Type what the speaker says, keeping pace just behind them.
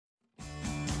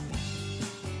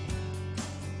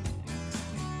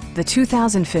the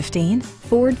 2015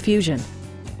 Ford Fusion.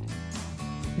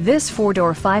 This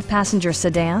four-door, five-passenger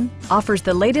sedan offers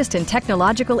the latest in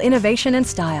technological innovation and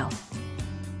style.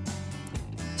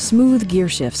 Smooth gear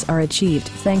shifts are achieved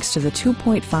thanks to the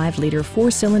 2.5-liter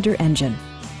four-cylinder engine.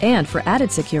 And for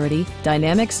added security,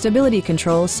 dynamic stability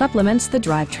control supplements the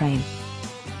drivetrain.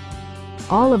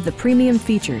 All of the premium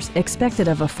features expected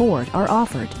of a Ford are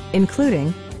offered,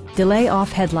 including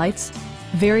delay-off headlights,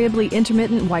 variably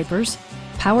intermittent wipers,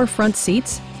 power front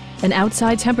seats, an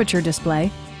outside temperature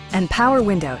display, and power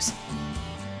windows.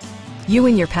 You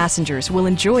and your passengers will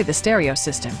enjoy the stereo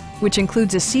system, which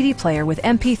includes a CD player with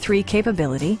MP3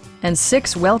 capability and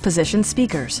 6 well-positioned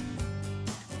speakers.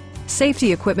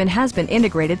 Safety equipment has been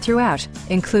integrated throughout,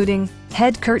 including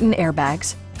head curtain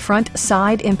airbags, front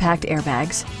side impact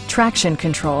airbags, traction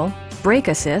control, brake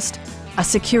assist, a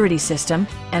security system,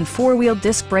 and four-wheel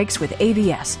disc brakes with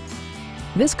ABS.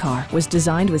 This car was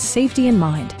designed with safety in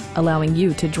mind, allowing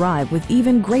you to drive with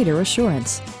even greater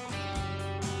assurance.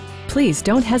 Please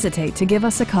don't hesitate to give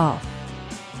us a call.